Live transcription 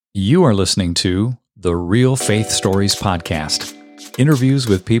You are listening to the Real Faith Stories Podcast, interviews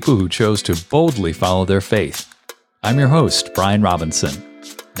with people who chose to boldly follow their faith. I'm your host, Brian Robinson.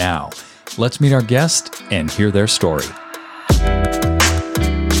 Now, let's meet our guest and hear their story.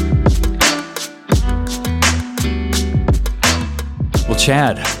 Well,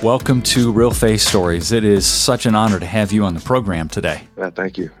 Chad, welcome to Real Faith Stories. It is such an honor to have you on the program today.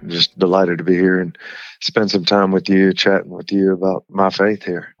 Thank you. I'm just delighted to be here and spend some time with you, chatting with you about my faith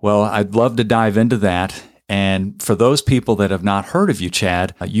here. Well, I'd love to dive into that. And for those people that have not heard of you,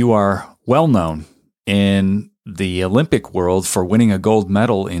 Chad, you are well known in the Olympic world for winning a gold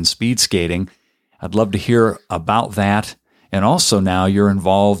medal in speed skating. I'd love to hear about that. And also now you're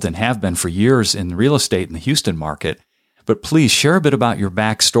involved and have been for years in real estate in the Houston market. But please share a bit about your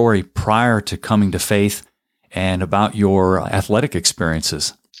backstory prior to coming to faith and about your athletic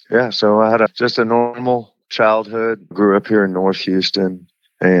experiences. Yeah, so I had just a normal childhood. Grew up here in North Houston,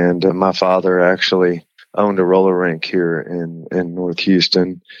 and my father actually owned a roller rink here in North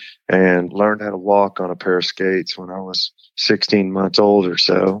Houston, and learned how to walk on a pair of skates when I was 16 months old or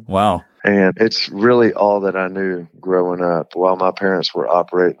so. Wow. And it's really all that I knew growing up. While my parents were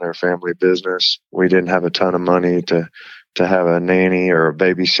operating their family business, we didn't have a ton of money to have a nanny or a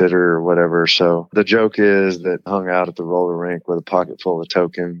babysitter or whatever. So the joke is that hung out at the roller rink with a pocket full of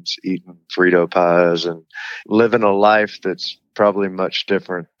tokens, eating Frito pies and living a life that's probably much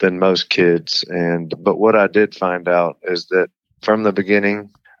different than most kids. But what I did find out is that from the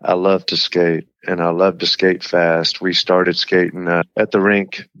beginning, I loved to skate, and I loved to skate fast. We started skating at the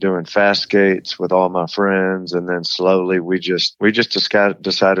rink, doing fast skates with all my friends, and then slowly we just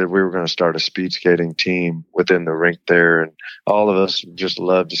decided we were going to start a speed skating team within the rink there, and all of us just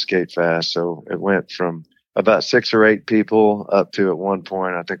loved to skate fast. So it went from about 6 or 8 people up to, at one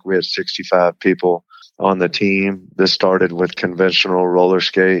point, I think we had 65 people on the team. This started with conventional roller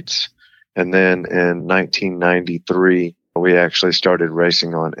skates, and then in 1993, we actually started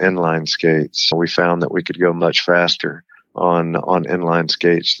racing on inline skates. We found that we could go much faster on inline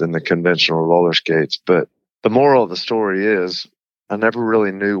skates than the conventional roller skates. But the moral of the story is I never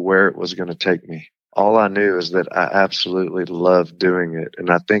really knew where it was going to take me. All I knew is that I absolutely loved doing it. And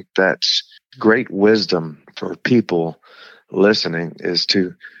I think that's great wisdom for people listening, is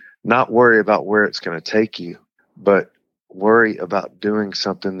to not worry about where it's going to take you, but worry about doing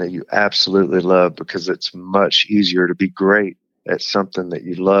something that you absolutely love, because it's much easier to be great at something that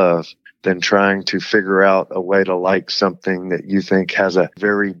you love than trying to figure out a way to like something that you think has a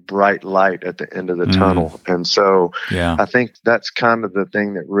very bright light at the end of the tunnel. And so I think that's kind of the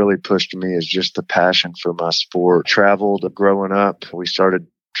thing that really pushed me, is just the passion for my sport. Traveled growing up. We started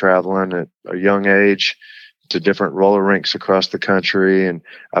traveling at a young age to different roller rinks across the country, and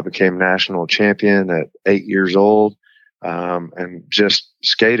I became national champion at 8 years old. And just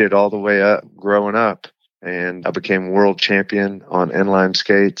skated all the way up growing up. And I became world champion on inline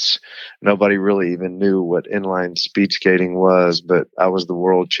skates. Nobody really even knew what inline speed skating was, but I was the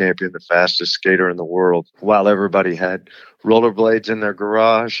world champion, the fastest skater in the world. While everybody had rollerblades in their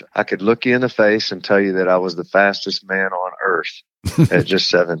garage, I could look you in the face and tell you that I was the fastest man on earth at just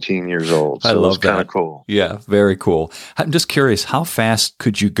 17 years old. So I love that. It was kind of cool. Yeah, very cool. I'm just curious, how fast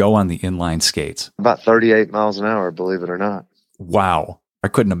could you go on the inline skates? About 38 miles an hour, believe it or not. Wow. I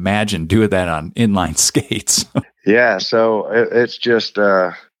couldn't imagine doing that on inline skates. Yeah, so it's just,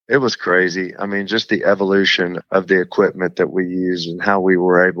 it was crazy. I mean, just the evolution of the equipment that we use and how we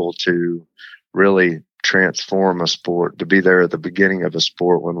were able to really transform a sport, to be there at the beginning of a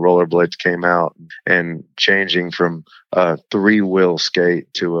sport when rollerblades came out, and changing from a 3-wheel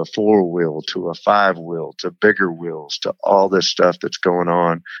skate to a 4-wheel to a 5-wheel to bigger wheels to all this stuff that's going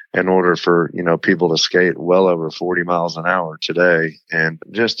on in order for, people to skate well over 40 miles an hour today. And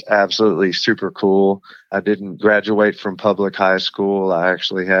just absolutely super cool. I didn't graduate from public high school. I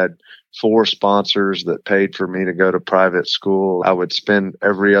actually had 4 sponsors that paid for me to go to private school. I would spend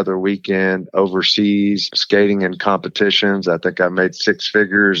every other weekend overseas skating in competitions. I think I made 6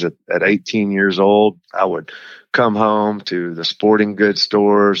 figures at 18 years old. I would come home to the sporting goods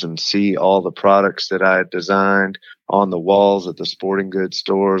stores and see all the products that I had designed on the walls at the sporting goods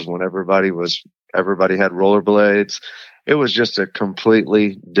stores when everybody had rollerblades. It was just a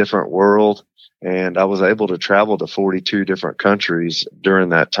completely different world. And I was able to travel to 42 different countries during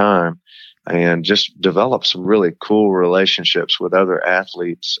that time and just develop some really cool relationships with other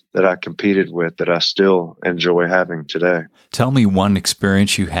athletes that I competed with that I still enjoy having today. Tell me one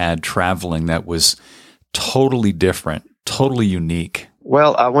experience you had traveling that was totally different, totally unique.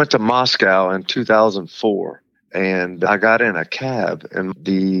 Well, I went to Moscow in 2004. and I got in a cab, and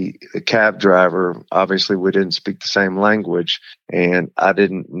the cab driver, obviously we didn't speak the same language, and I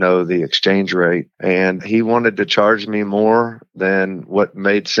didn't know the exchange rate, and he wanted to charge me more than what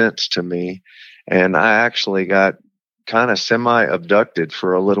made sense to me. And I actually got kind of semi-abducted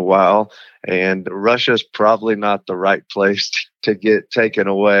for a little while, and Russia's probably not the right place to get taken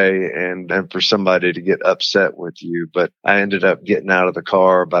away and for somebody to get upset with you. But I ended up getting out of the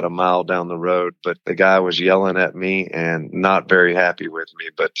car about a mile down the road, but the guy was yelling at me and not very happy with me.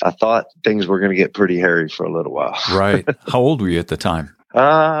 But I thought things were going to get pretty hairy for a little while. Right. How old were you at the time?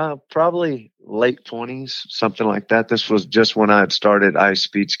 Probably late 20s, something like that. This was just when I had started ice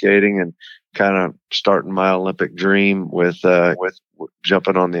speed skating and kind of starting my Olympic dream with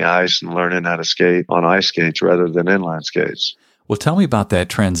jumping on the ice and learning how to skate on ice skates rather than inline skates. Well, tell me about that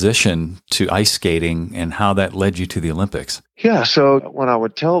transition to ice skating and how that led you to the Olympics. Yeah, so when I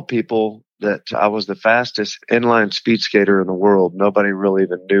would tell people that I was the fastest inline speed skater in the world, nobody really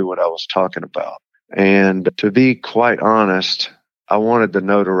even knew what I was talking about. And to be quite honest, I wanted the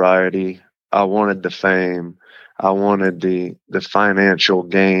notoriety, I wanted the fame, I wanted the financial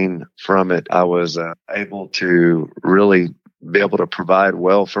gain from it. I was able to really be able to provide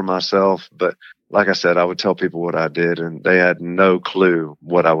well for myself. But like I said, I would tell people what I did, and they had no clue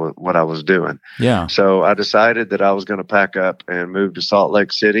what I was doing. Yeah. So I decided that I was going to pack up and move to Salt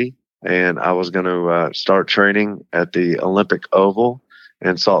Lake City, and I was going to start training at the Olympic Oval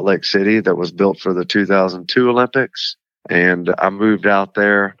in Salt Lake City that was built for the 2002 Olympics. And I moved out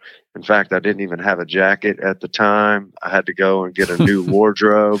there. In fact, I didn't even have a jacket at the time. I had to go and get a new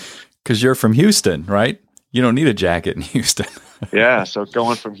wardrobe. Because you're from Houston, right? You don't need a jacket in Houston. Yeah, so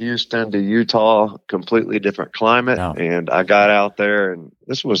going from Houston to Utah, completely different climate. Yeah. And I got out there, and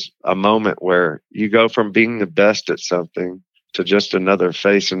this was a moment where you go from being the best at something to just another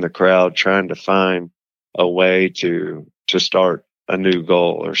face in the crowd trying to find a way to start a new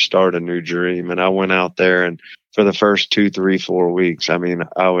goal or start a new dream. And I went out there, and for the first 2, 3, 4 weeks, I mean,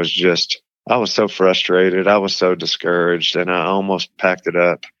 I was so frustrated. I was so discouraged, and I almost packed it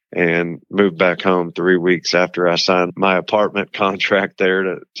up and moved back home 3 weeks after I signed my apartment contract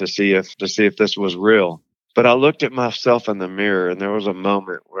there to see if this was real. But I looked at myself in the mirror, and there was a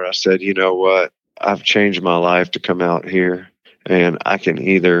moment where I said, you know what? I've changed my life to come out here, and I can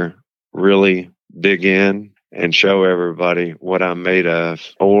either really dig in and show everybody what I'm made of,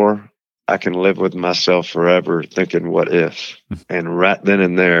 or I can live with myself forever thinking, what if? And right then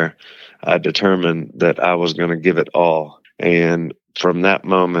and there, I determined that I was going to give it all. And from that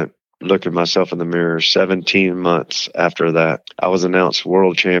moment, looking myself in the mirror, 17 months after that, I was announced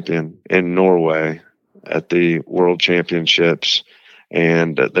world champion in Norway at the World Championships.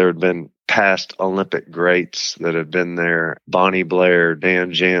 And there had been past Olympic greats that had been there, Bonnie Blair,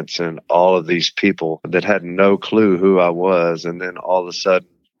 Dan Jansen, all of these people that had no clue who I was. And then all of a sudden,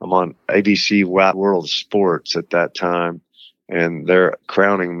 I'm on ABC World Sports at that time, and they're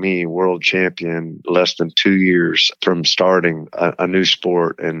crowning me world champion less than 2 years from starting a new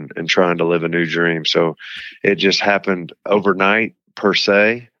sport and trying to live a new dream. So it just happened overnight per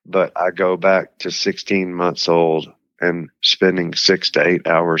se, but I go back to 16 months old and spending 6 to 8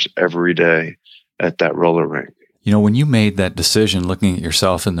 hours every day at that roller rink. You know, when you made that decision, looking at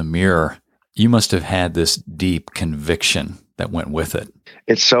yourself in the mirror, you must have had this deep conviction that went with it.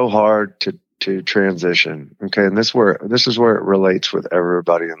 It's so hard to transition. Okay. And this is where it relates with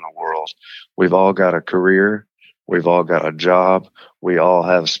everybody in the world. We've all got a career. We've all got a job. We all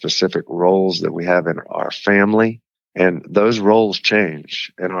have specific roles that we have in our family, and those roles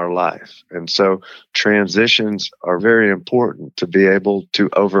change in our life. And so transitions are very important to be able to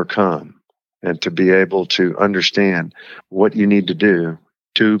overcome and to be able to understand what you need to do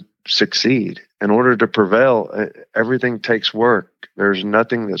to succeed. In order to prevail, everything takes work. There's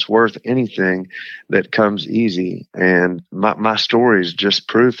nothing that's worth anything that comes easy. And my story is just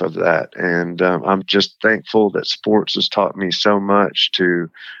proof of that. And I'm just thankful that sports has taught me so much to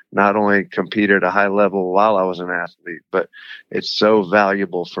not only compete at a high level while I was an athlete, but it's so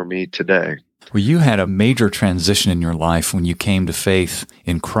valuable for me today. Well, you had a major transition in your life when you came to faith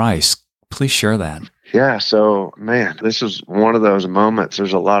in Christ. Please share that. Yeah. So, man, this is one of those moments.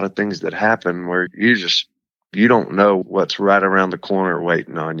 There's a lot of things that happen where you don't know what's right around the corner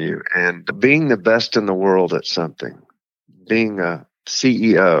waiting on you. And being the best in the world at something, being a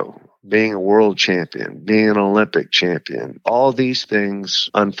CEO, being a world champion, being an Olympic champion, all these things,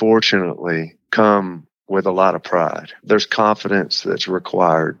 unfortunately, come with a lot of pride. There's confidence that's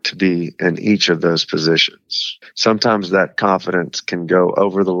required to be in each of those positions. Sometimes that confidence can go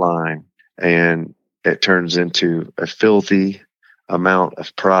over the line, and it turns into a filthy amount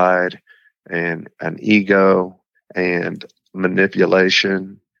of pride and an ego and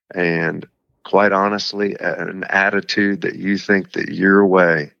manipulation and, quite honestly, an attitude that you think that your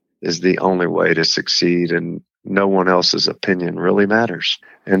way is the only way to succeed and no one else's opinion really matters.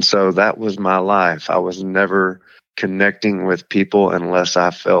 And so that was my life. I was never connecting with people unless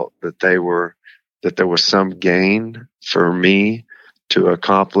I felt that there was some gain for me to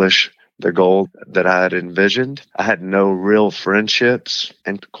accomplish the goal that I had envisioned. I had no real friendships.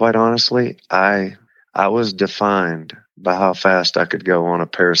 And quite honestly, I was defined by how fast I could go on a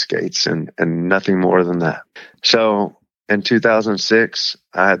pair of skates and nothing more than that. So in 2006,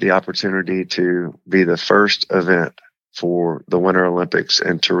 I had the opportunity to be the first event for the Winter Olympics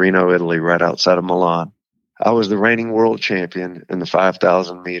in Torino, Italy, right outside of Milan. I was the reigning world champion in the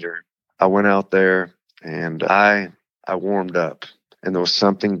 5,000 meter. I went out there and I warmed up, and there was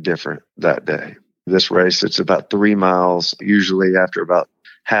something different that day. This race, it's about 3 miles, usually after about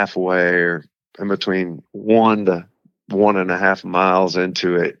halfway or in between 1 to 1.5 miles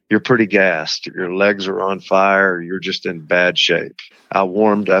into it, you're pretty gassed. Your legs are on fire. You're just in bad shape. I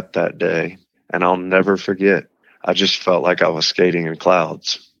warmed up that day, and I'll never forget. I just felt like I was skating in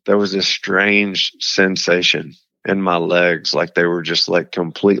clouds. There was this strange sensation in my legs, like they were just like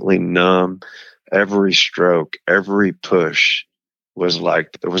completely numb. Every stroke, every push was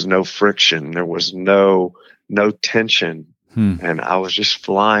like there was no friction. There was no tension. And I was just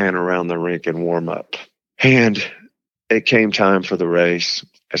flying around the rink in warm up. And it came time for the race.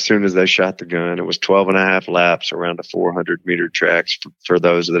 As soon as they shot the gun, it was 12.5 laps around a 400-meter track for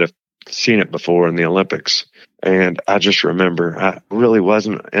those that have seen it before in the Olympics. And I just remember I really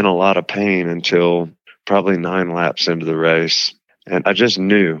wasn't in a lot of pain until probably 9 laps into the race. And I just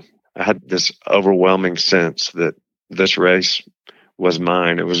knew, I had this overwhelming sense that this race was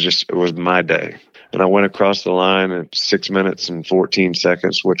mine. It was my day. And I went across the line at 6 minutes and 14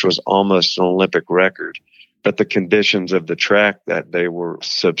 seconds, which was almost an Olympic record. But the conditions of the track that day were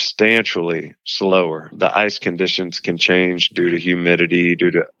substantially slower. The ice conditions can change due to humidity,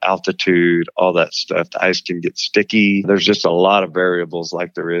 due to altitude, all that stuff. The ice can get sticky. There's just a lot of variables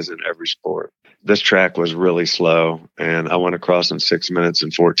like there is in every sport. This track was really slow, and I went across in 6 minutes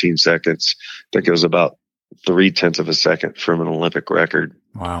and 14 seconds. I think it was about 0.3 of a second from an Olympic record.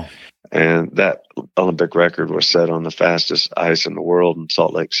 Wow. And that Olympic record was set on the fastest ice in the world in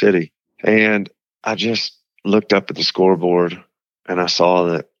Salt Lake City. And I just looked up at the scoreboard and I saw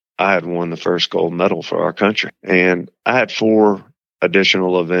that I had won the first gold medal for our country. And I had 4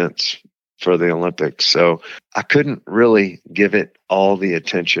 additional events for the Olympics. So I couldn't really give it all the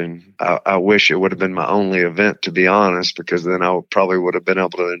attention. I wish it would have been my only event, to be honest, because then I probably would have been able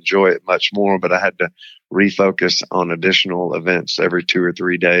to enjoy it much more. But I had to refocus on additional events every 2 or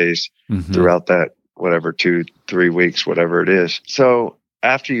 3 days throughout that, 2-3 weeks, whatever it is. So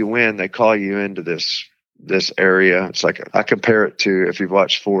after you win, they call you into this area. It's like, I compare it to if you've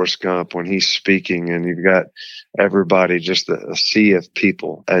watched Forrest Gump when he's speaking and you've got everybody, just a sea of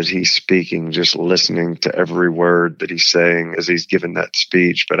people as he's speaking, just listening to every word that he's saying as he's giving that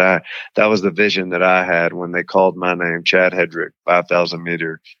speech. But that was the vision that I had when they called my name, Chad Hedrick, 5,000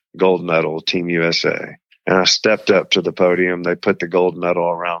 meter gold medal, Team USA. And I stepped up to the podium. They put the gold medal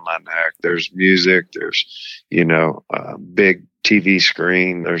around my neck. There's music. There's, a big TV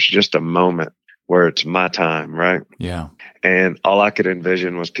screen. There's just a moment where it's my time, right? Yeah. And all I could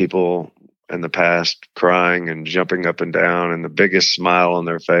envision was people in the past crying and jumping up and down and the biggest smile on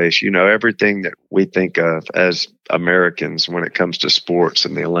their face. Everything that we think of as Americans when it comes to sports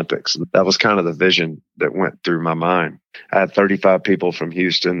and the Olympics. That was kind of the vision that went through my mind. I had 35 people from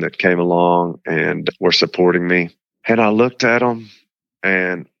Houston that came along and were supporting me. And I looked at them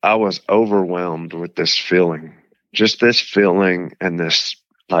and I was overwhelmed with this feeling, just this feeling and this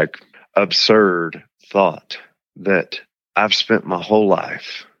absurd thought that I've spent my whole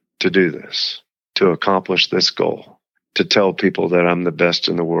life to do this, to accomplish this goal, to tell people that I'm the best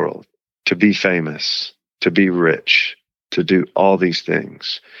in the world, to be famous, to be rich, to do all these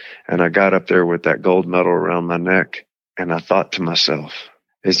things. And I got up there with that gold medal around my neck and I thought to myself,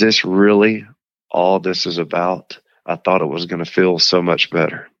 is this really all this is about? I thought it was going to feel so much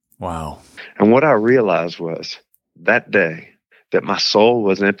better. Wow. And what I realized was that day that my soul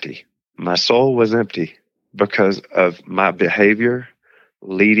was empty. My soul was empty because of my behavior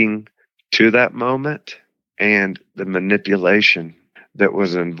leading to that moment and the manipulation that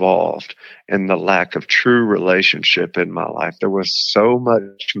was involved and the lack of true relationship in my life. There was so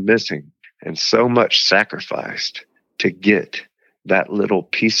much missing and so much sacrificed to get that little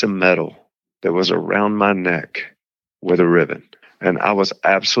piece of metal that was around my neck with a ribbon. And I was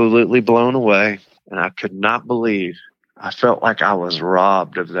absolutely blown away, and I could not believe. I felt like I was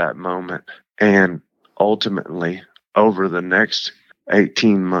robbed of that moment. And ultimately, over the next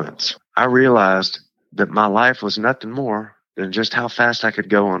 18 months, I realized that my life was nothing more than just how fast I could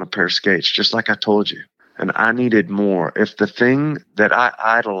go on a pair of skates, just like I told you. And I needed more. If the thing that I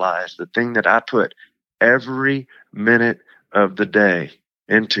idolized, the thing that I put every minute of the day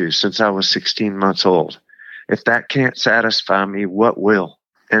into since I was 16 months old, if that can't satisfy me, what will?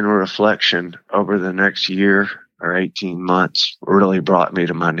 And reflection over the next year or 18 months really brought me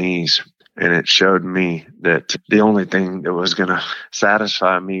to my knees. And it showed me that the only thing that was going to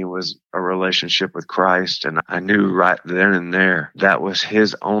satisfy me was a relationship with Christ. And I knew right then and there that was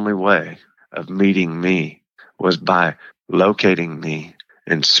his only way of meeting me, was by locating me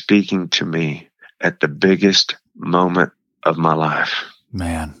and speaking to me at the biggest moment of my life.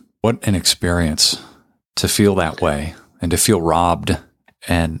 Man, what an experience to feel that way and to feel robbed.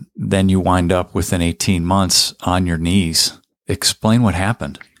 And then you wind up within 18 months on your knees. Explain what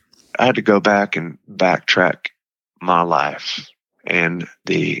happened. I had to go back and backtrack my life, and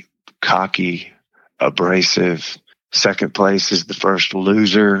the cocky, abrasive, second place is the first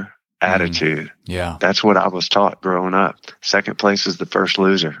loser attitude. Yeah. That's what I was taught growing up. Second place is the first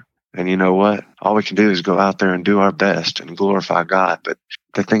loser. And you know what? All we can do is go out there and do our best and glorify God. But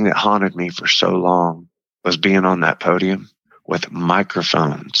the thing that haunted me for so long was being on that podium with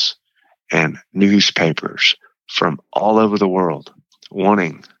microphones and newspapers from all over the world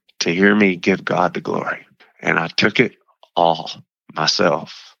wanting to hear me give God the glory. And I took it all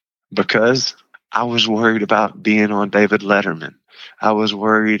myself because I was worried about being on David Letterman. I was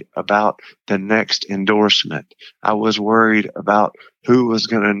worried about the next endorsement. I was worried about who was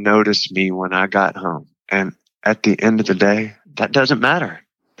going to notice me when I got home. And at the end of the day, that doesn't matter.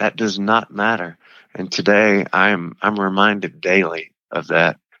 That does not matter. And today I'm reminded daily of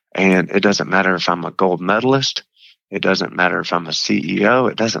that. And it doesn't matter if I'm a gold medalist. It doesn't matter if I'm a CEO.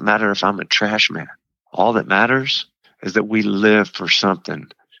 It doesn't matter if I'm a trash man. All that matters is that we live for something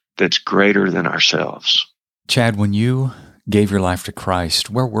that's greater than ourselves. Chad, when you gave your life to Christ,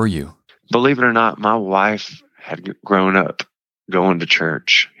 where were you? Believe it or not, my wife had grown up going to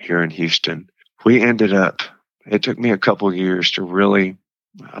church here in Houston. We ended up, it took me a couple of years to really,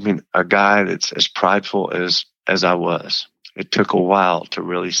 a guy that's as prideful as I was. It took a while to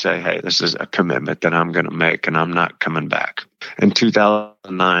really say, hey, this is a commitment that I'm going to make and I'm not coming back. In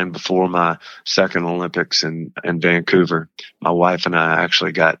 2009, before my second Olympics in Vancouver, my wife and I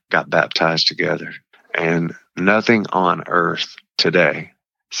actually got baptized together. And nothing on earth today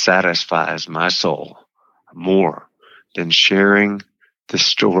satisfies my soul more than sharing the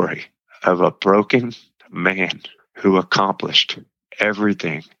story of a broken man who accomplished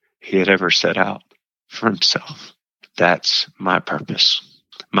everything he had ever set out for himself. That's my purpose.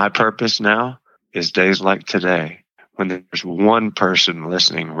 My purpose now is days like today, when there's one person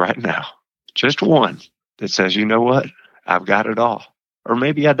listening right now, just one, that says, you know what? I've got it all. Or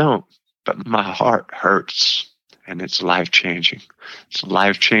maybe I don't, but my heart hurts and it's life-changing. It's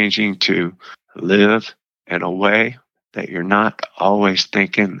life-changing to live in a way that you're not always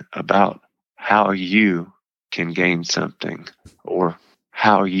thinking about how you can gain something or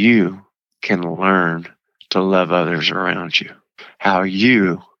how you can learn to love others around you, how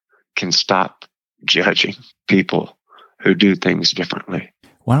you can stop judging people who do things differently.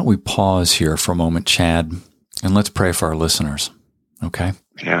 Why don't we pause here for a moment, Chad, and let's pray for our listeners, okay?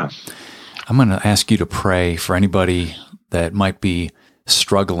 Yeah. I'm going to ask you to pray for anybody that might be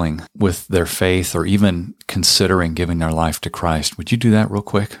struggling with their faith or even considering giving their life to Christ. Would you do that real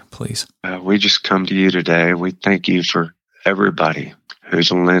quick, please? We just come to you today. We thank you for everybody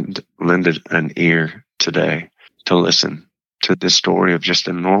who's lended an ear today to listen to the story of just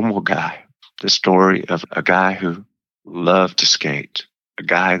a normal guy, the story of a guy who loved to skate, a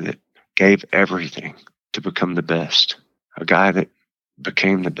guy that gave everything to become the best, a guy that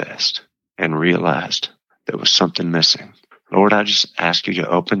became the best and realized there was something missing. Lord, I just ask you to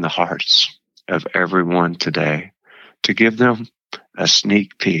open the hearts of everyone today to give them a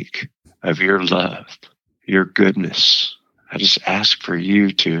sneak peek of your love, your goodness. I just ask for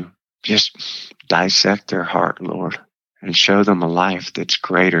you to just dissect their heart, Lord, and show them a life that's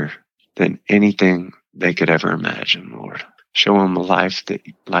greater than anything they could ever imagine, Lord. Show them a life that,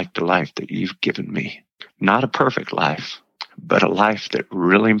 like the life that you've given me. Not a perfect life, but a life that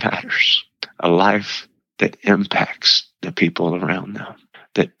really matters. A life that impacts the people around them.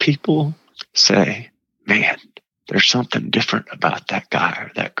 That people say, man, there's something different about that guy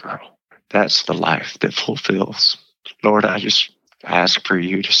or that girl. That's the life that fulfills. Lord, I just ask for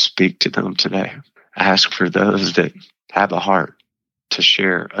you to speak to them today. I ask for those that have a heart to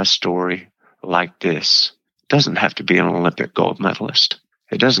share a story like this. It doesn't have to be an Olympic gold medalist.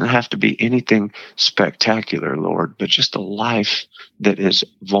 It doesn't have to be anything spectacular, Lord, but just a life that is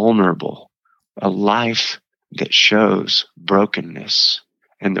vulnerable, a life that shows brokenness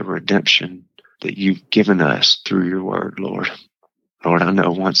and the redemption that you've given us through your word, Lord. Lord, I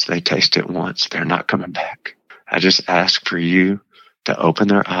know once they taste it once, they're not coming back. I just ask for you to open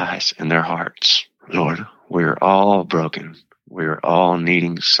their eyes and their hearts. Lord, we're all broken. We're all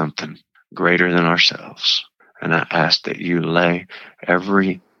needing something greater than ourselves. And I ask that you lay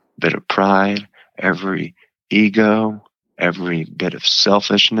every bit of pride, every ego, every bit of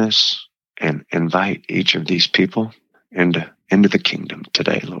selfishness, and invite each of these people into the kingdom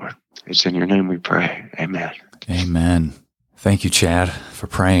today, Lord. It's in your name we pray. Amen. Amen. Thank you, Chad, for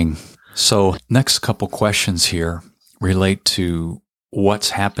praying. So next couple questions here relate to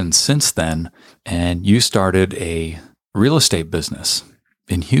what's happened since then. And you started a real estate business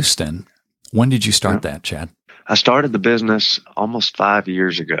in Houston. When did you start that, Chad? I started the business almost 5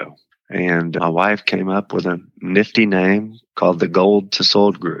 years ago, and my wife came up with a nifty name called the Gold to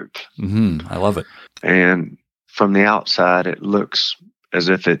Sold Group. I love it. And from the outside, it looks as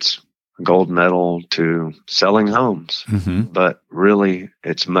if it's a gold medal to selling homes, but really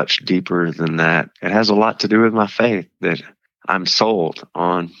it's much deeper than that. It has a lot to do with my faith, that I'm sold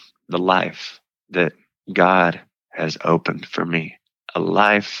on the life that God has opened for me. A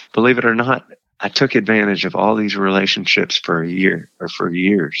life, believe it or not, I took advantage of all these relationships for a year or for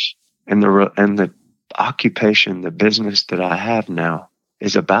years. And the occupation, the business that I have now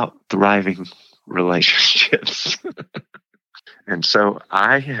is about thriving relationships. And so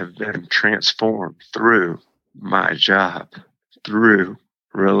I have been transformed through my job, through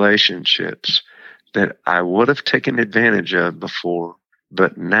relationships that I would have taken advantage of before,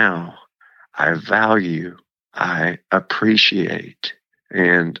 but now I value, I appreciate,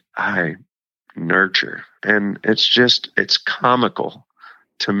 and I nurture. And it's comical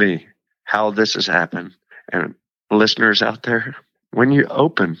to me how this has happened. And listeners out there, when you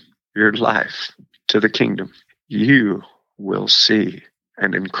open your life to the kingdom, you will see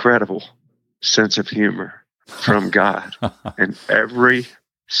an incredible sense of humor from God in every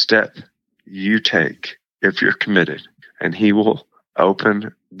step you take if you're committed. And he will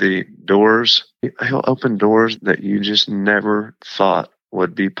open the doors. He'll open doors that you just never thought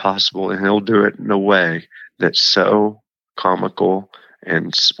would be possible. And he'll do it in a way that's so comical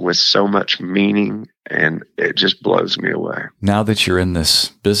and with so much meaning, and it just blows me away. Now that you're in this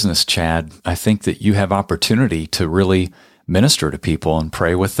business, Chad, I think that you have opportunity to really minister to people and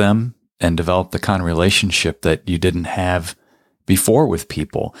pray with them and develop the kind of relationship that you didn't have before with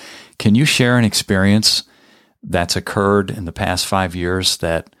people. Can you share an experience that's occurred in the past 5 years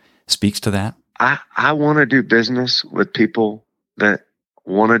that speaks to that? I want to do business with people that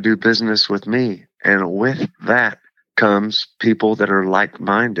want to do business with me. And with that comes people that are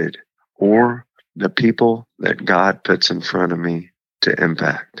like-minded, or the people that God puts in front of me to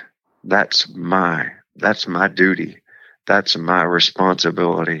impact. That's my duty. That's my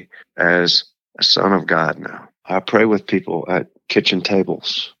responsibility as a son of God now. I pray with people at kitchen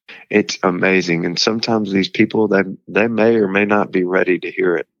tables. It's amazing. And sometimes these people, they may or may not be ready to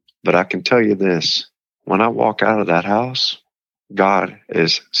hear it. But I can tell you this, when I walk out of that house, God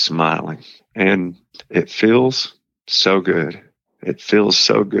is smiling. And it feels so good. It feels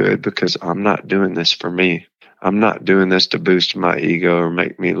so good because I'm not doing this for me. I'm not doing this to boost my ego or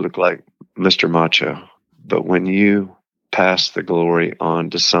make me look like Mr. Macho. But when you pass the glory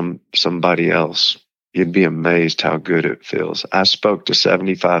on to somebody else, you'd be amazed how good it feels. I spoke to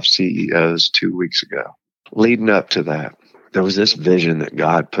 75 CEOs 2 weeks ago. Leading up to that, there was this vision that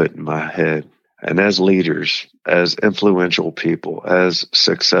God put in my head. And as leaders, as influential people, as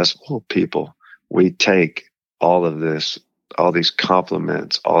successful people, we take all of this, all these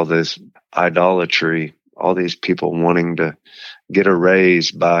compliments, all this idolatry, all these people wanting to get a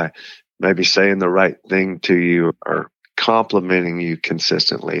raise by maybe saying the right thing to you or complimenting you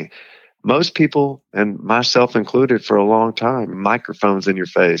consistently. Most people, and myself included for a long time, microphones in your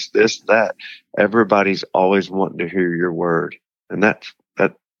face, this, that. Everybody's always wanting to hear your word. And that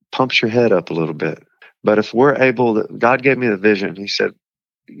pumps your head up a little bit. But if we're able to, God gave me the vision. He said,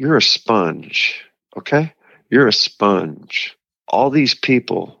 you're a sponge, okay? You're a sponge. All these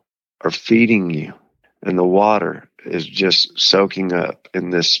people are feeding you, and the water is just soaking up in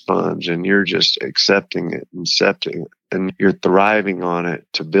this sponge, and you're just accepting it and accepting it. And you're thriving on it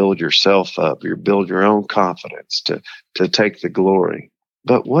to build yourself up. You build your own confidence to take the glory.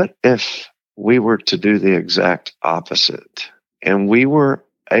 But what if we were to do the exact opposite, and we were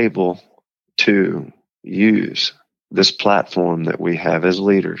able to use this platform that we have as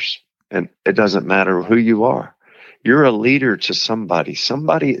leaders? And it doesn't matter who you are. You're a leader to somebody.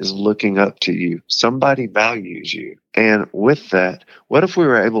 Somebody is looking up to you. Somebody values you. And with that, what if we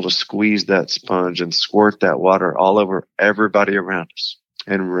were able to squeeze that sponge and squirt that water all over everybody around us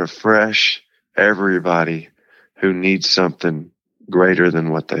and refresh everybody who needs something greater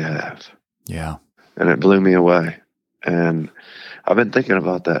than what they have? Yeah. And it blew me away. And I've been thinking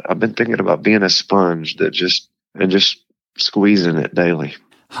about that. I've been thinking about being a sponge that just squeezing it daily.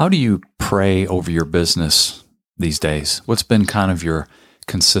 How do you pray over your business these days? What's been kind of your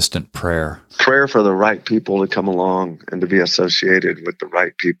consistent prayer? Prayer for the right people to come along and to be associated with the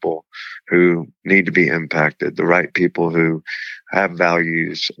right people who need to be impacted, the right people who have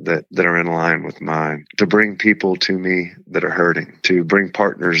values that are in line with mine, to bring people to me that are hurting, to bring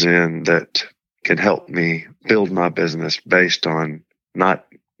partners in that can help me build my business based on not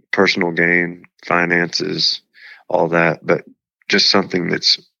personal gain, finances, all that, but just something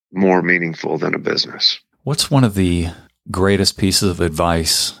that's more meaningful than a business. What's one of the greatest pieces of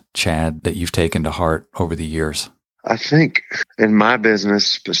advice, Chad, that you've taken to heart over the years? I think in my business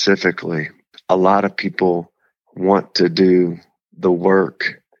specifically, a lot of people want to do the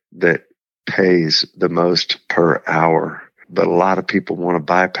work that pays the most per hour, but a lot of people want to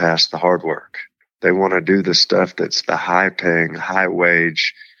bypass the hard work. They want to do the stuff that's the high-paying,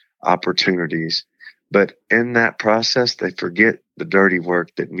 high-wage opportunities. But in that process, they forget the dirty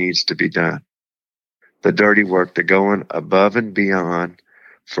work that needs to be done. The dirty work, the going above and beyond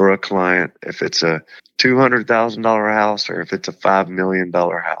for a client, if it's a $200,000 house or if it's a $5 million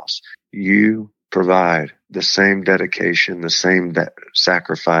house, you provide the same dedication, the same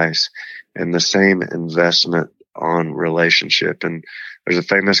sacrifice, and the same investment on relationship. And there's a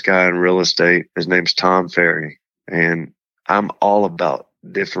famous guy in real estate. His name's Tom Ferry. And I'm all about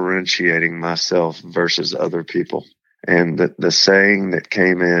differentiating myself versus other people. And the saying that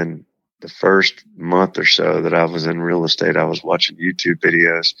came in the first month or so that I was in real estate, I was watching YouTube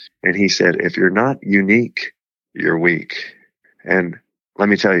videos, and he said, if you're not unique, you're weak. And let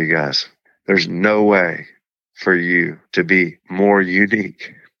me tell you guys, there's no way for you to be more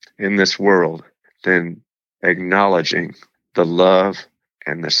unique in this world than acknowledging the love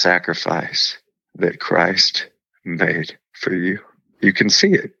and the sacrifice that Christ made for you. You can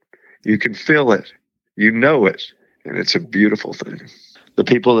see it. You can feel it. You know it. And it's a beautiful thing. The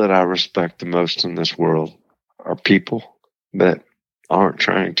people that I respect the most in this world are people that aren't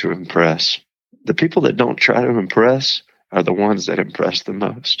trying to impress. The people that don't try to impress are the ones that impress the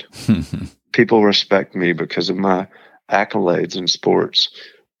most. People respect me because of my accolades in sports.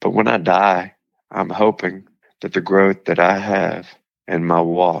 But when I die, I'm hoping that the growth that I have in my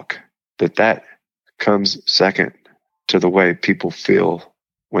walk, that comes second to the way people feel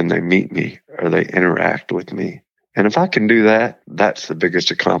when they meet me or they interact with me. And if I can do that, that's the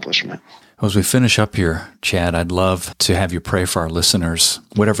biggest accomplishment. As we finish up here, Chad, I'd love to have you pray for our listeners,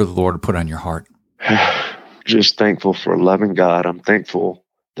 whatever the Lord put on your heart. Just thankful for a loving God. I'm thankful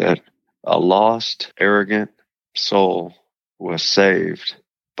that a lost, arrogant soul was saved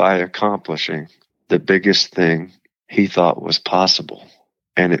by accomplishing the biggest thing he thought was possible.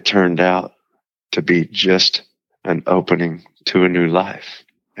 And it turned out to be just an opening to a new life.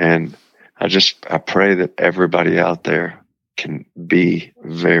 And I pray that everybody out there can be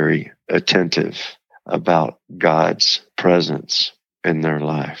very attentive about God's presence in their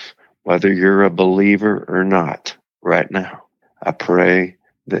life. Whether you're a believer or not right now, I pray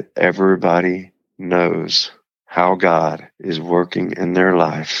that everybody knows how God is working in their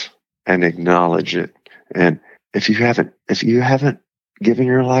life and acknowledge it. And if you haven't given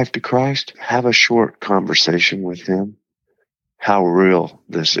your life to Christ, have a short conversation with him. How real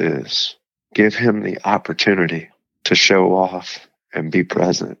this is. Give him the opportunity to show off and be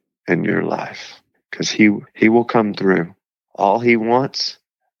present in your life, because he will come through. All he wants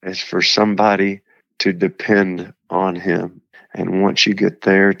is for somebody to depend on him. And once you get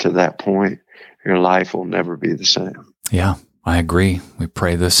there to that point, your life will never be the same. Yeah, I agree. We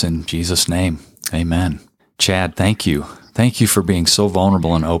pray this in Jesus' name. Amen. Chad, thank you. Thank you for being so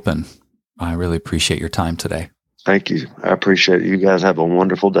vulnerable and open. I really appreciate your time today. Thank you. I appreciate it. You guys have a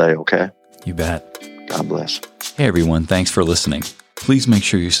wonderful day, okay? You bet. God bless. Hey, everyone. Thanks for listening. Please make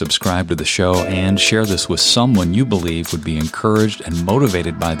sure you subscribe to the show and share this with someone you believe would be encouraged and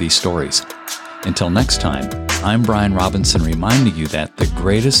motivated by these stories. Until next time, I'm Brian Robinson, reminding you that the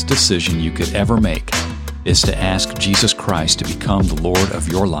greatest decision you could ever make is to ask Jesus Christ to become the Lord of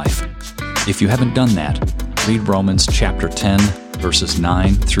your life. If you haven't done that, read Romans chapter 10, verses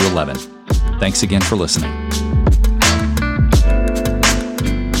 9 through 11. Thanks again for listening.